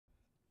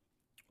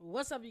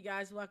What's up, you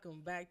guys?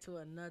 Welcome back to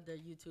another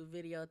YouTube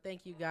video.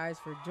 Thank you guys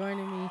for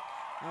joining me.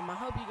 I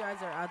hope you guys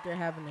are out there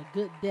having a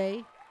good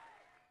day,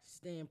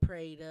 staying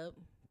prayed up,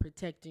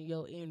 protecting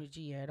your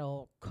energy at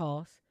all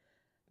costs.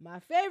 My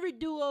favorite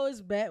duo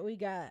is back. We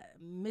got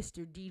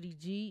Mr.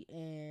 DDG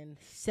and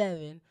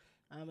Seven.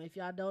 If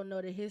y'all don't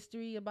know the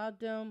history about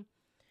them,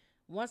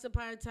 once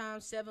upon a time,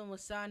 Seven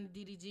was signed to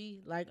DDG,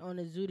 like on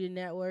the Zudi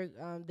network.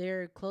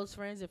 They're close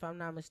friends, if I'm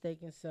not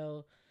mistaken.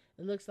 So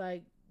it looks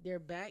like they're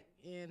back,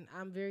 and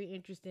I'm very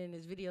interested in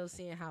this video,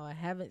 seeing how I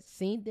haven't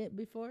seen it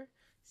before,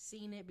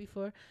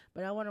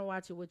 but I want to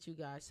watch it with you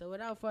guys. So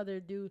without further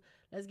ado,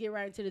 let's get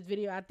right into this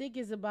video. I think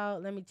it's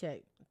about, let me check.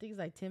 I think it's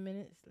like 10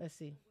 minutes. Let's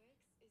see.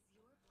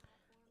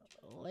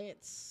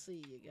 Let's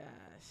see, you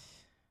guys.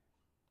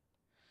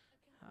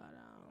 Hold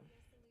on.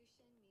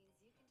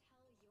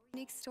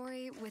 Unique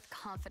story with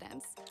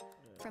confidence.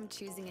 From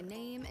choosing a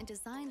name and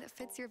design that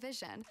fits your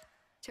vision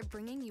to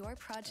bringing your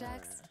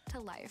projects to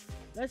life.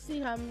 Let's see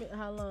how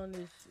long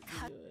this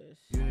video is.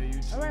 Good,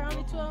 YouTube. All right, only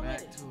Welcome 12 back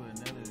minutes. to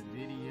another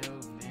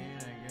video,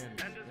 man.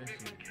 I got a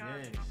special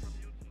guest.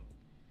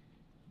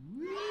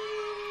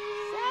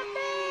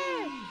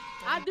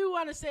 I do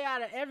want to say,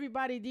 out of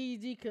everybody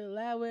DG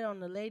collab with on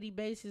the lady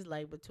basis,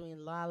 like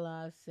between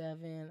Lala,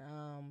 Seven,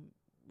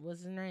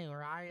 what's his name,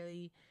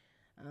 Riley,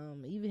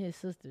 even his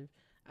sister,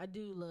 I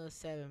do love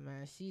Seven,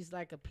 man. She's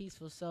like a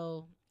peaceful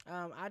soul.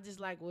 I just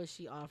like what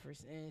she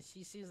offers, and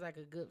she seems like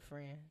a good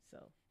friend, so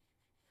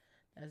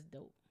that's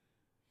dope.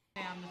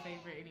 I'm the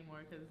favorite anymore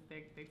because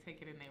they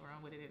take it and they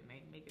run with it and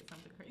they make it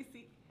something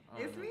crazy.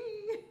 It's Alright. me.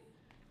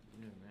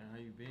 Yeah, man. How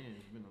you been?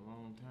 It's been a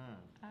long time.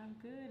 I'm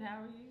good.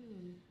 How are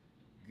you?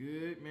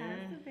 Good, How's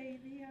man. the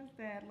baby? How's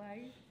dad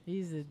life?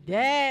 He's a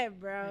dad, Are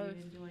bro.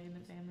 you enjoying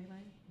the family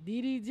life?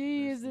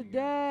 DDG is a Best thing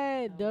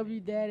dad. Oh, W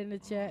man. dad in the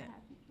chat.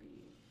 Happy for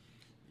you.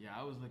 Yeah,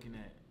 I was looking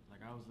at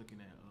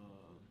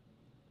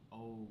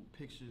old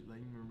pictures. Like,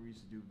 you remember we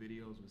used to do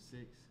videos with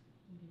Six?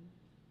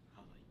 I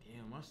was like,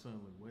 damn, my son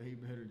look way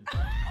better than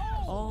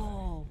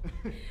Oh,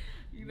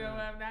 You know,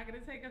 Nah. I'm not gonna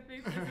take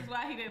offense. This is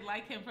why he didn't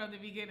like him from the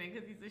beginning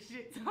because he's a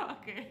shit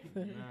talker.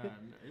 Nah,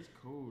 it's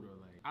cool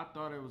though. Like, I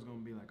thought it was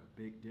gonna be like a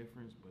big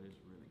difference, but it's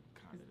really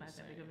kind of It's the not that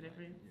same. big of a Like,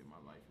 difference? yeah, my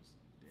life is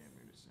damn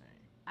near the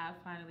same. I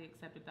finally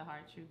accepted the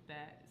hard truth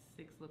that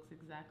Six looks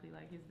exactly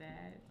like his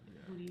dad. Yeah.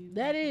 Who do you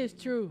that think he is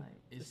looks true.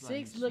 like? It's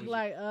Six like look she-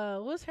 like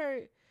what's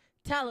her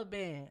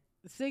Taliban?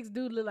 Six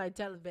dude look like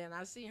Taliban.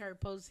 I seen her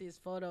post his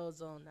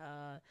photos on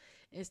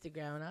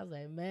Instagram, and I was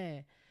like,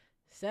 man,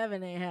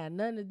 Seven ain't had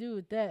nothing to do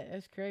with that.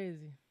 That's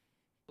crazy.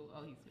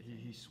 Oh, he's switching.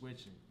 He's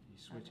switching.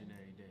 He's switching Okay.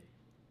 every day.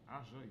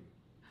 I'll show you.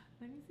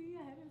 Let me see.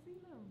 I haven't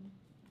seen them.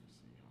 Let's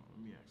see. Hold on,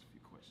 let me ask a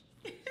few questions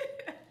first.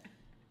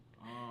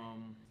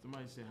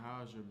 Somebody said,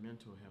 "How's your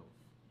mental health?"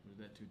 Was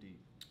that too deep?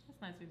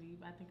 That's not too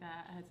deep. I think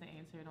I had to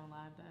answer it on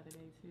live the other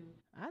day too.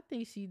 I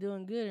think she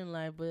doing good in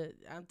life, but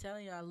I'm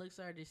telling y'all, looks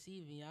are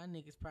deceiving. Y'all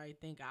niggas probably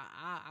think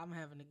I'm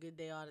having a good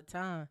day all the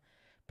time.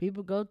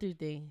 People go through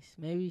things.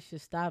 Maybe you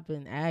should stop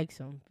and ask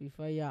them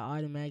before y'all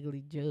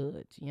automatically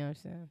judge. You know what I'm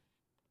saying?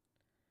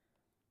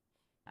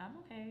 I'm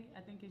okay.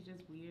 I think it's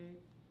just weird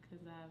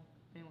because I've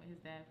been with his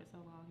dad for so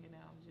long, and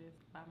now I'm just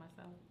by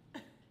myself.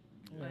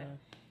 But Yeah.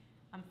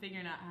 I'm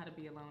figuring out how to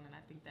be alone, and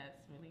I think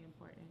that's really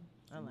important.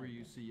 I Where like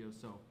you that. see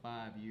yourself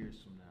 5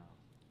 years from now?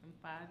 In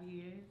 5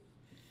 years,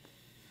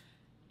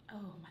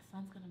 oh, my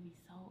son's gonna be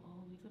so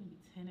old. He's gonna be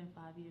 10 in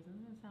 5 years.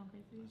 Doesn't that sound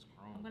crazy? That's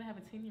grown. I'm gonna have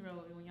a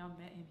 10-year-old, and when y'all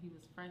met him, he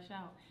was fresh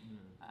out.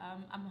 Yeah.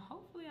 I'm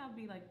hopefully I'll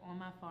be like on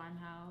my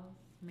farmhouse,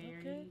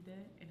 married,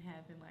 and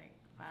having like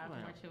I 5 feel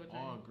more like children.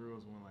 all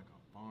girls want like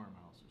a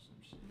farmhouse or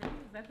some shit. Really?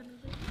 Is that the new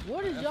thing?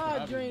 What is That's what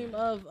y'all I be dream doing.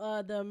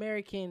 of the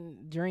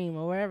American dream,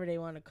 or whatever they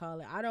want to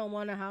call it? I don't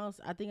want a house.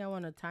 I think I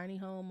want a tiny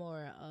home or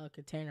a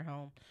container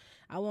home.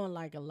 I want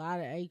like a lot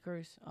of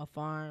acres, a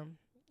farm,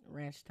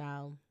 ranch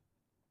style,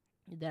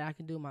 that I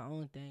can do my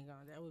own thing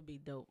on. That would be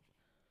dope.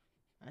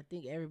 I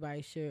think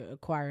everybody should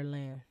acquire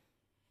land.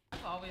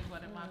 I've always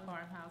wanted my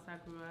farmhouse. I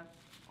grew up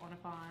on a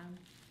farm.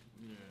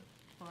 Yeah.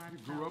 farm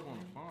You grew up on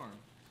Southland. a farm.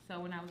 So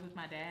when I was with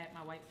my dad,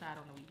 my white side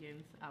on the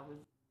weekends, I was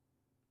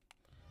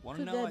Want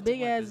to Took know how I that took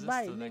big my ass business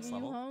bite, to the next nigga. You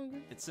level?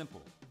 hungry? It's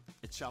simple.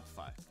 It's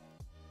Shopify.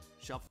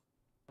 Shopify.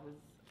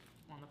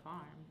 on the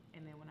farm,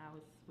 and then when I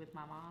was with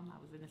my mom, I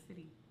was in the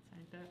city.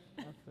 Turned up.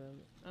 I feel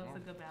it. So it's a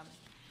good balance.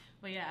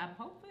 But yeah,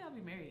 hopefully I'll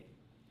be married.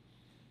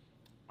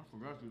 I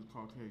forgot you was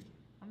Caucasian.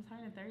 I'm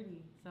turning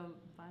 30, so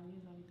 5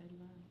 years I'll be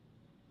 35.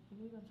 You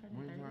believe I'm turning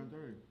When you 30? turn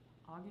 30?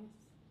 August.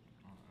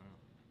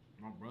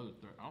 My brother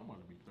 30. I want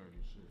to be 30.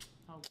 Shit.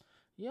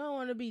 You don't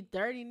want to be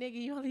 30,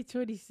 nigga. You only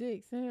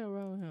 26. The hell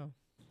wrong with him?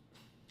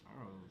 I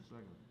don't know.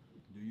 Second.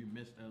 Do you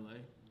miss LA?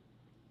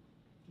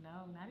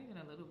 No, not even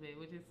a little bit,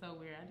 which is so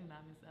weird. I do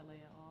not miss LA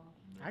at all.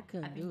 No. I I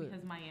couldn't think do it.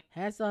 because Miami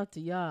Hats off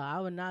to y'all. I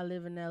would not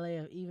live in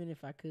LA even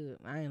if I could.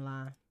 I ain't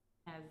lying.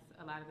 has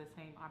a lot of the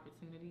same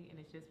opportunity, and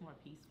it's just more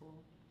peaceful.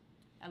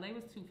 LA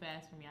was too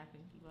fast for me. I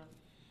couldn't keep up.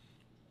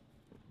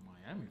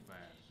 Miami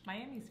fast.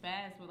 Miami's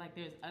fast, but like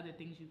there's other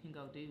things you can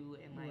go do,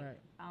 and like Right.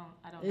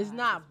 I don't. It's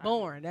know how to not describe it.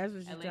 boring. That's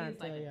what she's LA trying is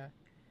to tell like y'all.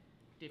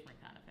 different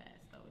kind of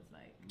fast though. It's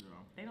like Yeah.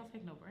 they don't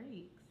take no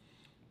breaks.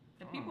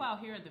 The people out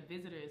here are the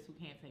visitors who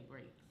can't take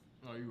breaks.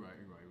 Oh, you're right.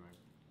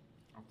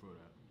 I feel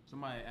that.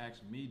 Somebody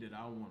asked me that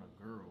I want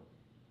a girl.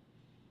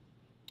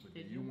 But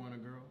Did do you you? want a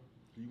girl?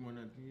 Do you want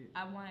a kid?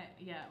 I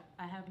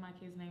have my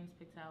kids' names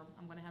picked out.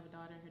 I'm gonna have a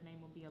daughter. Her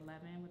name will be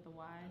 11 with a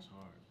Y. That's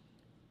hard.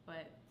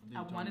 But think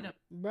I you wanted told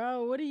a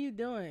Bro, what are you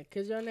doing?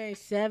 Cause your name's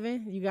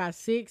 7, you got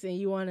 6, and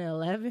you want an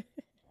 11.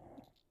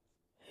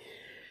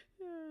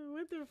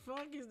 What the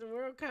fuck is the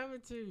world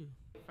coming to?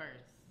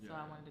 first. So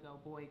Yeah. I wanted to go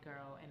boy,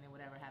 girl, and then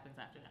whatever happens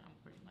after that, I'm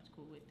pretty much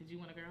cool with. Did you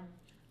want a girl?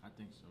 I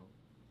think so.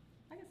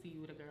 I can see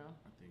you with a girl.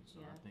 I think so.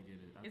 Yeah. I think it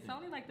is. It's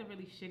only like the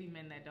really shitty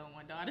men that don't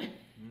want daughters.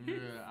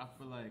 Yeah, I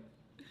feel like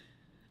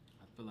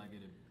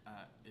it'd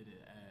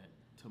add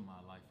to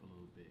my life a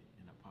little bit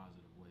in a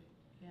positive way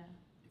Yeah.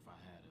 if I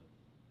had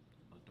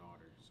a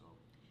daughter. So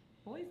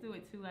Boys do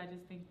it too. I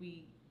just think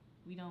we're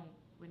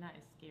not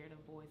as scared of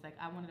boys. Like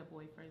I wanted a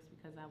boy first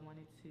because I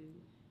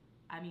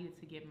needed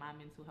to get my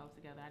mental health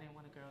together. I didn't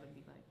want a girl to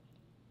be like,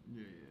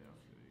 yeah, I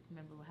feel you.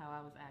 remember how I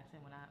was acting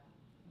when I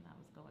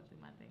was going through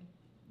my thing.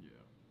 Yeah,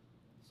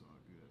 it's all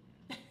good,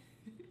 man.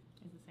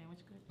 Is the sandwich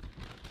good?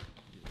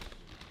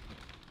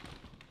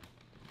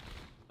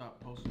 Stop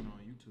posting on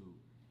YouTube.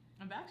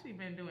 I've actually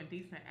been doing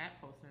decent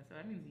at posting, so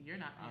that means you're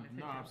not paying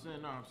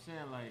attention. I'm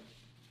saying like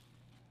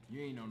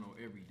you ain't on no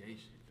everyday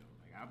shit though.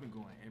 Like I've been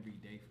going every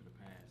day for the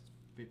past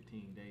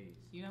 15 days.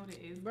 You know what it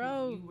is? 'Cause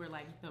Bro. You were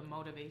like the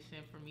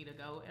motivation for me to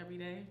go every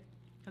day.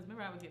 Because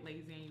remember, I would get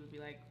lazy and you would be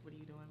like, what are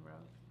you doing, bro?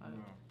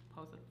 No.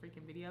 Post a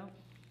freaking video.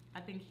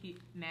 I think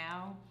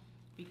now,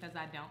 because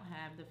I don't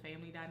have the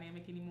family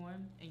dynamic anymore,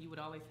 and you would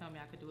always tell me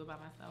I could do it by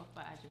myself,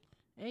 but I just.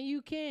 And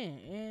you can.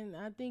 And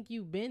I think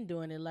you've been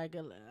doing it. Like,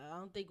 I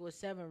don't think what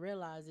 7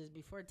 realized is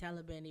before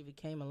Taliban even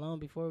came along,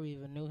 before we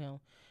even knew him,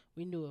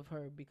 we knew of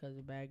her because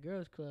of Bad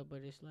Girls Club.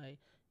 But it's like,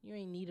 you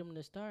ain't need him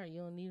to start.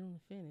 You don't need him to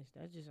finish.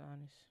 That's just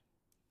honest.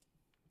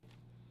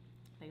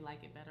 They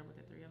like it better with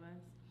the 3 of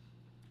us.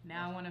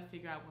 Now I want to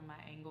figure out what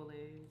my angle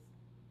is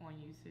on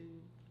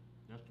YouTube.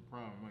 That's the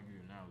problem. I'm gonna give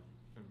you an analogy.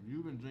 If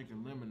you've been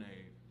drinking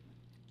lemonade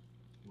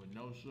with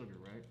no sugar,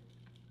 right,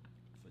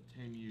 for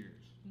 10 years,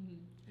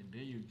 and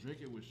then you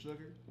drink it with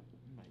sugar,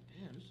 you're like,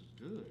 damn, this is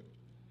good.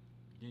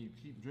 Then you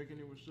keep drinking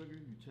it with sugar,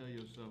 you tell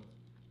yourself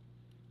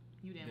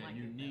You didn't that like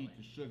you it need that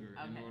the way. sugar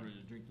in Okay. order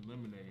to drink the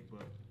lemonade,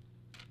 but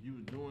you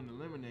was doing the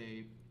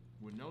lemonade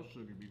with no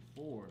sugar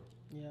before.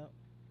 Yep.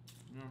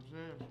 You know what I'm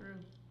saying? True.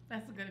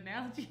 That's a good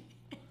analogy.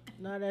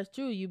 No, that's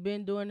true. You've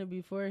been doing it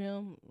before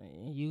him.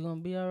 And you going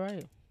to be all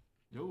right.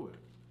 Do it.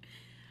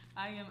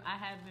 I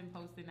have been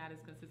posting, not as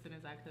consistent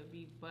as I could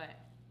be, but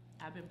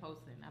I've been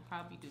posting. I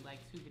probably do like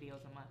 2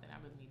 videos a month, and I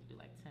really need to do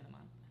like 10 a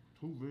month.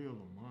 2 videos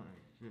a month.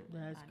 Shit.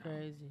 That's I know.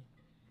 crazy.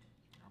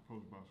 I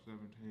post about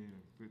 17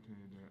 and 15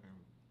 and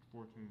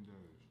 14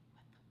 days.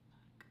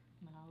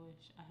 Man, I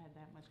wish I had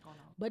that much going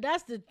on. But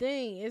that's the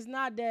thing. It's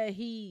not that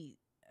he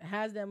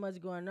has that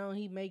much going on.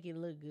 He make it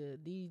look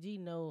good. DG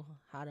know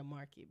how to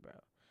market, bro.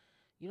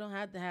 You don't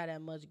have to have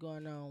that much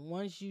going on.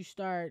 Once you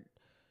start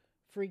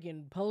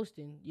freaking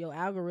posting, your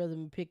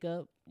algorithm pick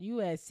up. You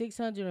had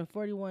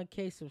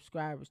 641K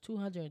subscribers,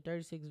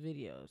 236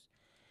 videos.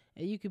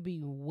 And you could be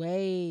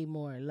way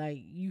more. Like,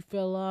 you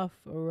fell off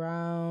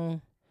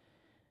around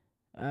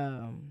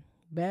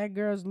Bad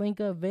Girls Link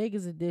Up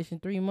Vegas edition.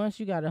 3 months,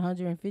 you got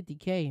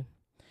 150K.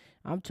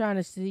 I'm trying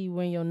to see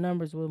when your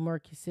numbers were more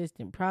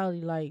consistent.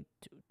 Probably like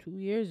 2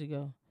 years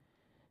ago.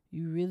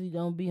 You really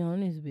don't be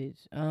on this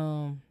bitch.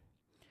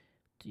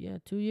 Yeah,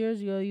 2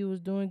 years ago you was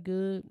doing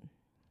good.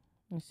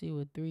 Let's see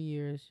what 3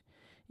 years.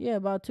 Yeah,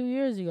 about 2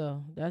 years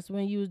ago. That's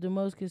when you was the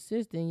most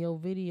consistent. Your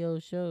video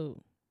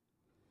showed.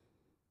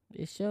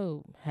 It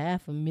showed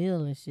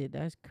 500,000 and shit.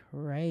 That's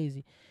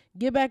crazy.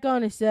 Get back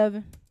on it,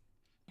 7.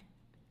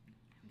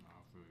 Nah,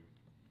 I feel you.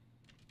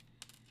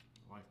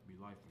 Life be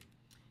life.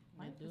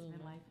 Life do, has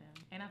been man. life,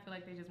 and I feel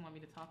like they just want me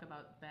to talk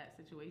about that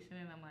situation,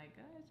 and I'm like,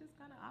 it's just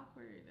kind of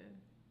awkward.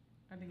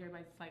 I think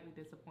everybody's slightly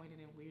disappointed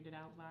and weirded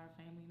out by our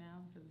family now,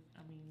 because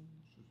I mean,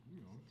 It's just,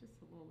 you know. it's just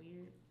a little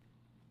weird.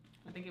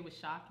 I think it was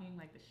shocking,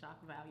 like the shock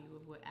value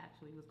of what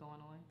actually was going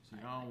on. See,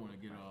 I don't want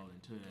to get all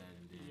into that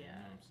and then, you Yeah.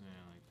 know what I'm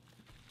saying? Like,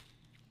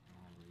 I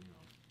don't really, you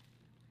know,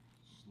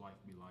 just life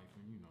be life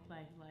and, you know,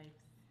 Life,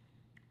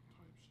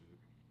 type shit.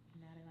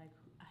 now they're like,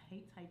 I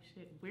hate type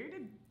shit. Where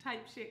did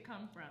type shit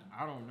come from?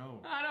 I don't know.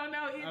 I don't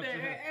know either.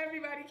 Absolutely.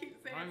 Everybody keeps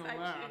saying I ain't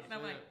type gonna lie, shit, and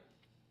I'm like,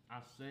 I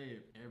say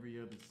it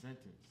every other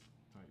sentence.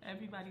 Type shit.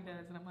 everybody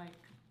does, and I'm like,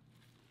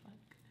 fuck.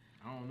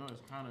 I don't know.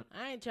 It's kind of.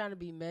 I ain't trying to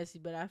be messy,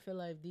 but I feel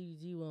like if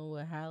DDG went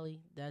with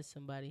Holly, that's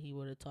somebody he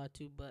would have talked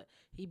to, but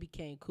he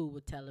became cool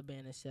with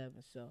Taliban and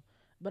 7. So,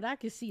 but I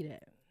can see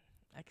that.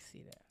 I can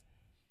see that.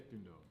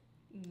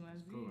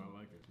 It's cool. I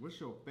like it. What's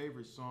your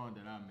favorite song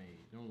that I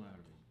made? Don't lie to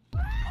me.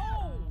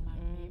 My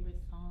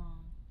favorite song,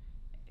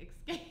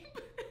 Escape.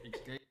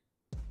 Escape.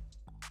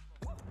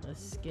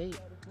 Escape.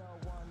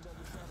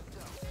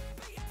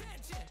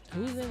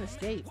 Who's in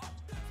Escape?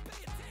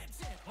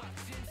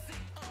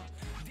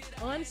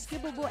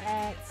 Unskippable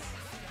acts.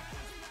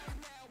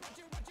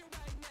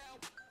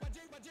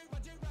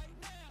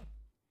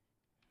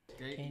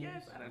 Escape? Can you-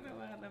 Yes, I don't know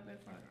why I love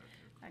that song.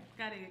 I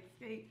gotta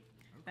escape.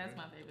 That's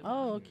my favorite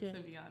Oh, song, okay. to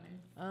be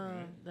honest.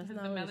 That's Because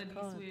not the what melody it's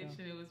called, switched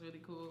though. and it was really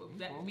cool.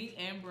 That me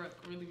and Brooke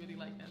really, really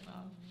like that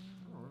song.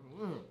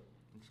 Look,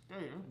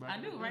 Escape. That's back I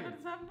in knew the right day. off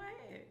the top of my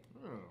head.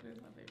 Yeah. That's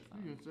my favorite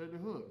You song. just said the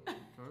hook.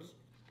 Okay.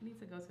 I need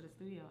to go to the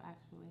studio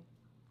actually.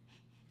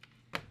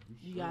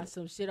 You got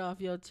some shit off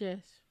your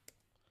chest.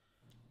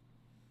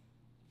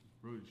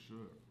 Really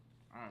should.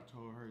 I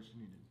told her she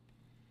needed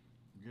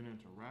to get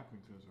into rapping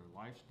because her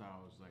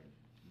lifestyle is like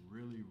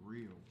really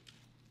real.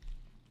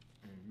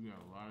 And you got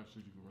a lot of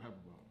shit you can rap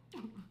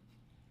about.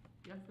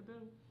 Yes, I do.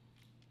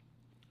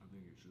 I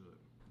think you should.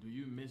 Do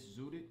you miss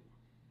Zooted?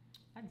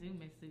 I do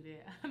miss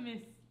it. I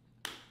miss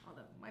all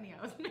the money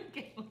I was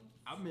making.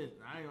 I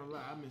ain't gonna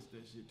lie, I miss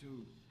that shit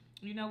too.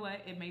 You know what?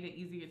 It made it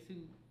easier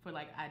too for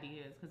like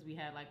ideas because we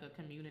had like a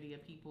community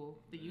of people.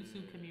 The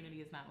YouTube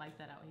community is not like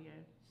that out here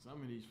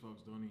Some of these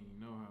folks don't even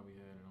know how we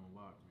had it on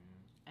lock,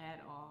 man.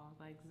 at all.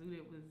 Like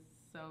Zooted was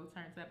so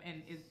turned up,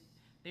 and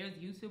there's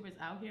YouTubers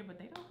out here, but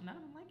none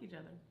of them like each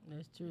other.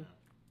 That's true.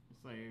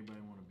 It's like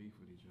everybody want to beef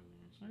with each other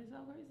and shit. It's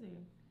so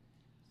crazy.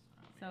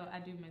 So I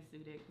do miss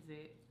Zooted because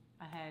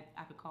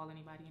I could call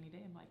anybody any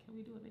day and be like, can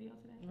we do a video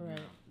today?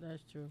 Right.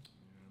 That's true.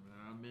 Yeah, man,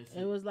 I miss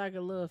It was like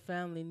a little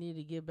family need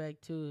to get back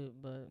to it,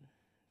 but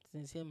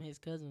since him and his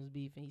cousin was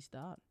beefing, he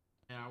stopped.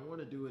 And I want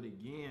to do it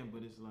again,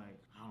 but it's like,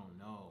 I don't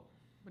know.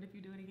 But if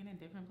you do it again in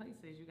different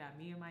places, you got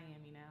me in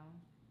Miami now.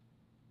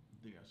 I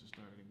think I should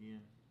start it again.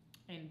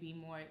 And be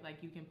more,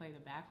 like you can play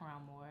the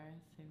background more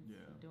since Yeah.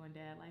 you're doing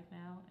dad life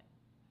now.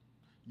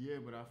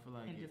 Yeah, but I feel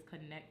like And it just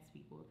connects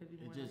people. It could be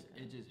more just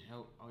like it just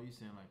help. Oh, you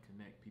saying like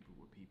connect people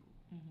with people?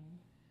 Mm-hmm.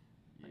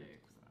 But Yeah,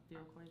 it's 'cause still,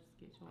 of course,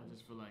 get I yours.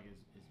 just feel like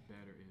it's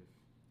better if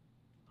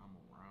I'm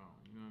around.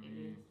 You know what I It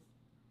mean? is.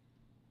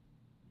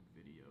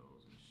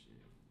 Videos and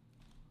shit.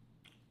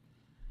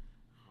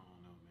 I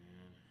don't know,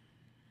 man.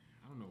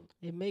 I don't know.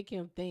 It make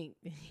him think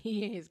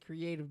he is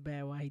creative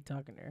bad while he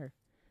talking to her.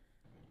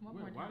 One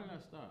more Why time. did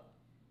I stop?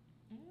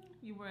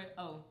 You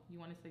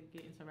wanted to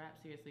get into rap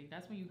seriously.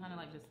 That's when you kind of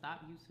like just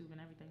stop YouTube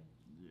and everything.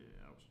 Yeah,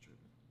 I was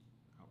tripping.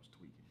 I was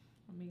tweaking.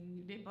 I mean,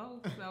 you did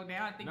both. So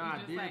now I think Nah, you I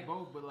just did like,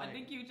 both, but like, I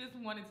think you just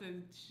wanted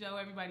to show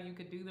everybody you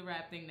could do the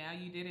rap thing. Now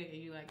you did it,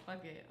 and you like,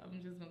 fuck it. I'm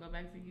just gonna go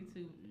back to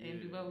YouTube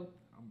and do yeah, both.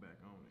 I'm back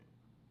on it.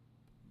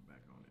 I'm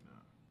back on it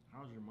now.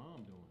 How's your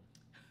mom doing?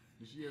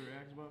 Did she ever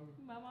ask about me?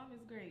 My mom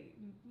is great.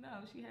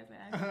 No, she hasn't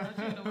asked about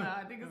you in a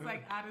while. I think it's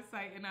like out of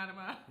sight and out of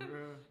mind. For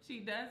real? She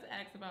does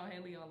ask about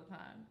Haley all the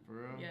time. For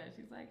real? Yeah,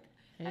 she's like,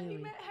 have Haley. you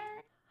met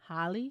her?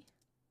 Holly?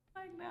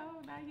 Like, no,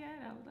 not yet.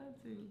 I would love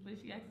to.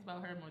 But she asks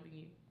about her more than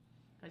you.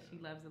 Because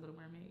she loves The Little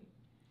Mermaid.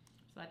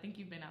 So I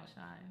think you've been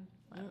outshined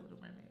by The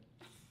Little Mermaid.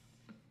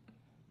 Yeah,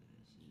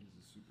 she is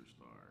a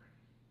superstar.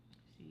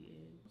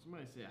 She is.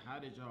 Somebody said, how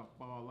did y'all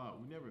fall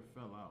out? We never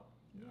fell out.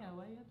 Yeah,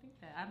 why y'all think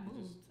that? I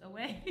moved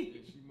away.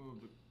 Yeah, she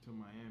moved to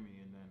Miami,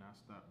 and then I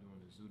stopped doing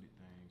the Zooted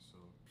thing. So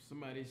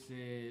somebody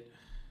said,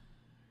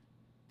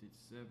 did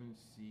Seven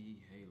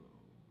see Halo?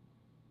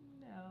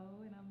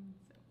 No, and I'm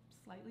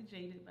slightly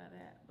jaded by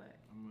that.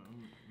 But No.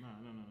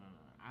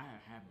 I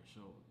haven't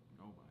showed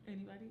nobody.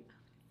 anybody?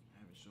 I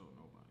haven't showed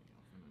nobody.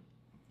 I'm finna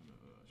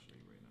show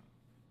you right now.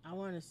 I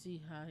want to see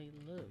how he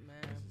look,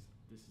 man.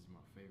 This is my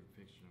favorite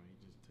picture. He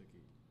just took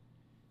it.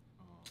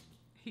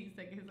 He's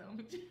taking his own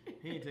picture.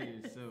 He ain't taking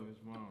it himself.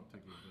 His mom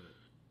took it, but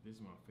this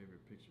is my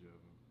favorite picture of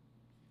him.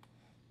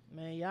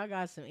 Man, y'all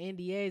got some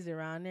NDAs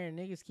around there.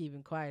 Niggas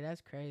keeping quiet. That's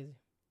crazy.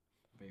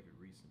 Favorite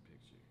recent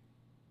picture.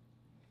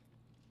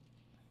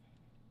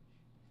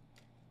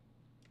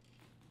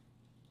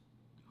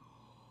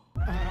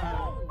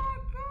 Oh my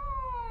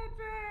god,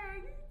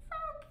 Dad, he's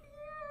so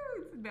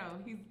cute. No,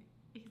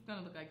 he's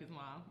gonna look like his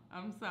mom.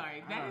 I'm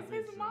sorry. I That don't is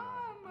think his so. I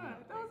mom.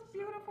 don't Those think so.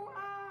 beautiful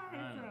I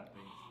eyes. don't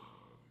think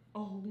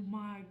Oh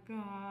my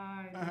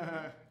god.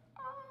 so.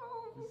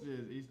 Oh, It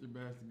says Easter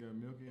bastard got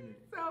milk in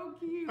it. so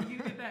cute. You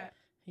did that.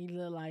 He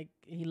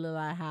look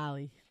like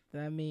Holly.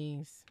 That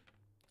means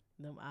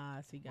them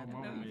eyes he got. My No,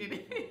 mom you made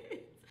didn't.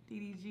 it.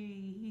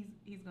 DDG,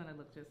 he's gonna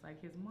look just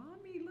like his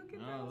mommy. Look at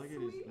No, those look at this.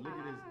 sweet Look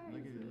at this. eyes.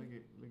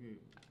 Look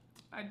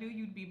at I knew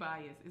you'd be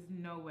biased. It's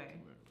no way.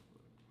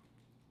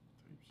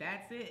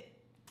 That's it.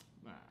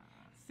 Nah.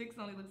 6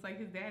 only looks like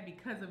his dad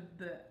because of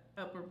the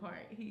upper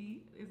part.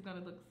 He is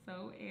gonna look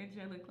so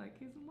angelic like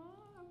his mom.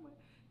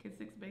 Can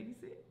 6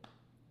 babysit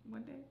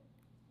one day?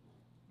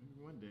 Maybe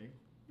one day.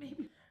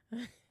 Maybe.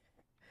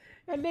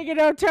 That nigga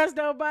don't trust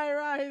nobody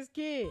around his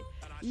kid.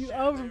 You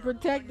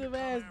overprotective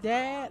ass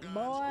dad,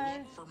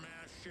 boy.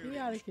 He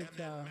out of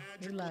control.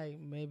 He like,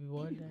 maybe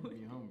one day.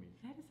 Be homies.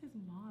 That is his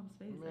mom's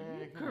face. Man,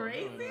 Are you come on,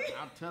 crazy?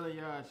 I'm telling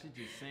y'all, she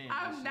just saying. that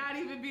I'm shit. not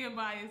even being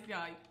biased,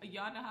 y'all.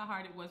 Y'all know how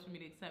hard it was for me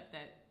to accept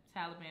that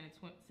Taliban and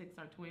 6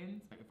 are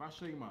twins. Like, if I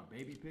show you my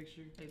baby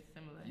picture, It's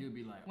similar. you'll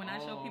be like, When I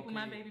show oh, people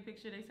my okay. baby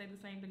picture, they say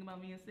the same thing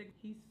about me and 6.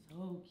 He's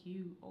so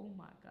cute. Oh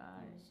my Let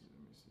god. me see.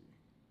 Let me see.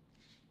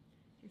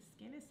 His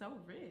skin is so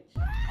rich.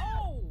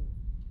 Oh!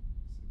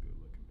 It's a good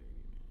looking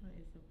baby, man.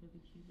 It's a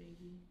really cute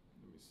baby.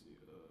 Let me see.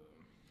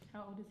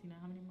 How old is he now?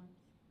 How many months?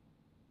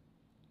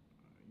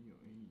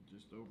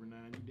 Just over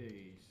 90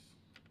 days.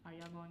 Are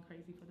y'all going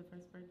crazy for the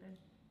first birthday?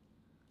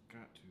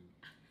 Got to.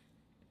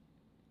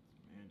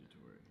 It's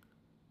mandatory.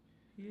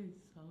 He is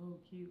so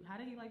cute. How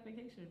did he like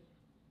vacation?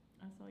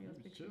 I saw He your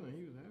was picture. chilling.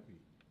 He was happy.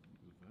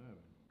 He was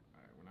vibing.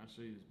 All right, when I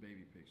show you this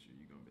baby picture,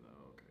 you're going to be like,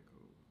 oh, okay,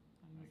 cool.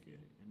 I get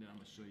it. And then I'm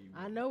going to show you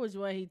I know which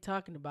one he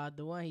talking about.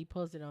 The one he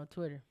posted on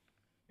Twitter.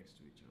 next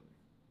to each other.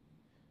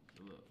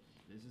 So look,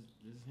 this is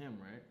him,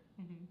 right?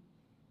 Mm-hmm.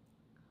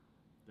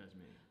 That's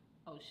me.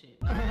 Oh shit.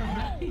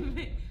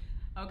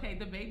 Okay,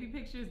 the baby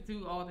pictures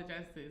do all the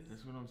justice.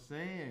 That's what I'm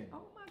saying.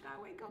 Oh my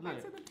god, wait, go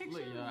back to the picture.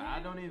 Look, y'all, I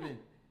don't even.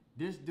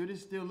 Do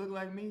this still look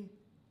like me?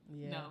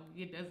 Yeah. No,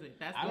 it doesn't.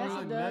 That's I the Yes, don't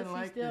he look does. nothing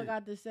He like still this.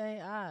 got the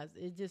same eyes.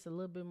 It's just a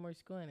little bit more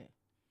squinted.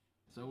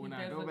 So when He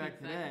I does go look back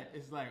to exact. that,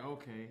 it's like,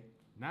 okay,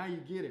 now you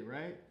get it,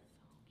 right?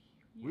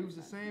 We was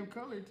the same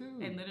color too.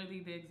 And literally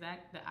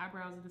the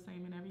eyebrows are the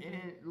same and everything.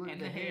 And look, and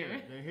the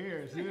hair. The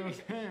hair. See what I'm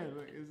saying?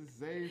 Look, it's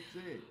the same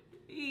shit.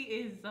 He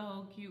is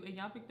so cute, and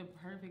y'all picked the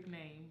perfect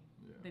name.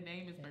 Yeah. The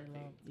name is Halo.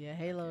 perfect. Yeah,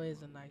 Halo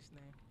is a nice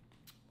name.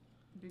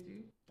 Did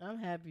you? I'm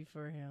happy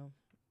for him.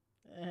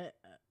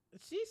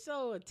 She's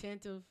so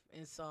attentive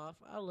and soft.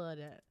 I love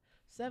that.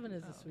 7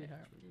 is a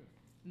sweetheart.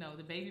 No,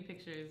 the baby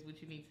picture is what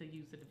you need to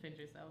use to defend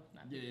yourself.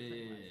 Not to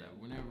defend Yeah. myself.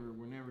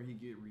 Whenever he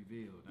get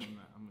revealed, I'm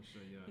gonna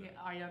show y'all. Yeah,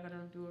 are y'all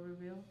gonna do a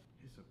reveal?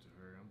 It's up to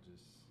her. I'm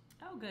just.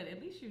 Oh, good.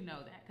 At least you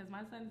know that, because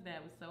my son's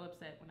dad was so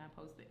upset when I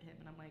posted him,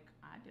 and I'm like,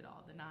 I did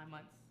all the 9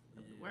 months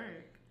of the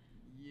work.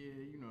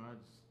 Yeah, I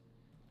just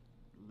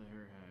let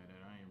her have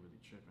that. I ain't really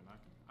tripping. I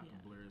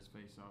can blur his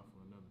face off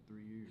for another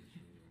 3 years.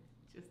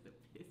 Just to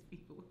piss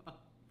people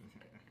off.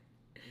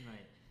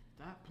 Like,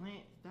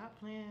 stop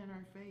playing in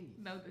our face.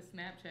 No, the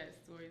Snapchat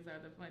stories are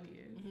the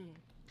funniest.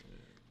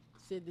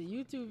 Shit, the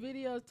YouTube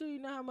videos too. You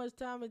know how much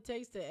time it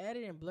takes to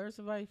edit and blur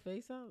somebody's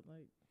face out?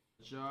 Like,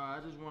 Y'all, I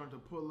just wanted to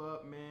pull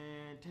up,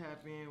 man,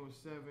 tap in with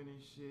 7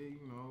 and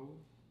shit,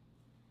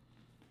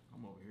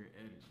 I'm over here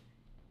editing.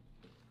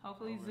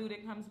 Hopefully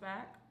Zudek comes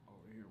back.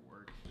 Over here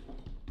working.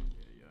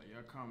 Yeah,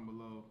 y'all comment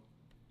below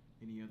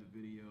any other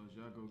videos.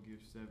 Y'all go give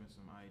 7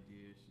 some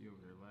ideas. She over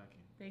here lacking.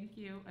 Thank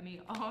you. I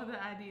need all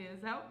the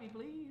ideas. Help me,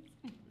 please.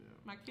 Yeah.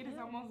 My kid is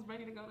almost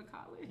ready to go to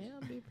college.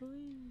 help me,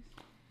 please.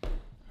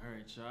 All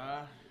right,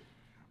 y'all. I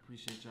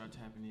appreciate y'all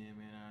tapping in,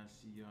 man. I'll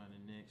see y'all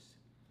in the next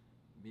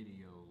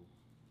video.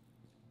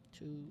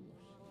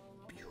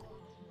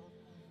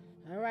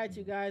 All right,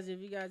 you guys. If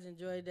you guys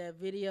enjoyed that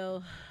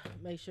video,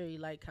 make sure you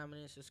like,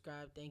 comment, and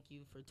subscribe. Thank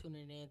you for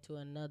tuning in to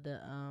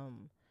another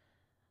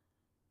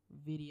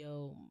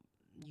video,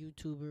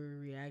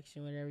 YouTuber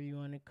reaction, whatever you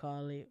want to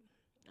call it.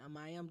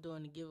 I am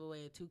doing a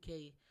giveaway of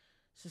 2K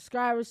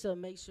subscribers, so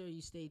make sure you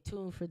stay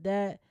tuned for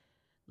that.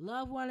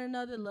 Love one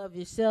another. Love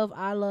yourself.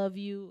 I love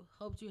you.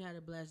 Hope you had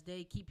a blessed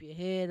day. Keep your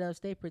head up.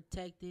 Stay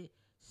protected.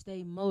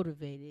 Stay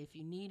motivated. If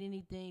you need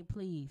anything,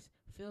 please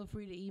feel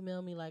free to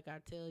email me like I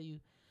tell you.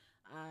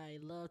 I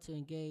love to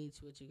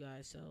engage with you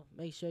guys, so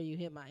make sure you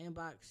hit my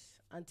inbox.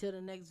 Until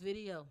the next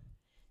video,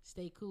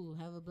 stay cool.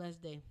 Have a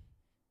blessed day.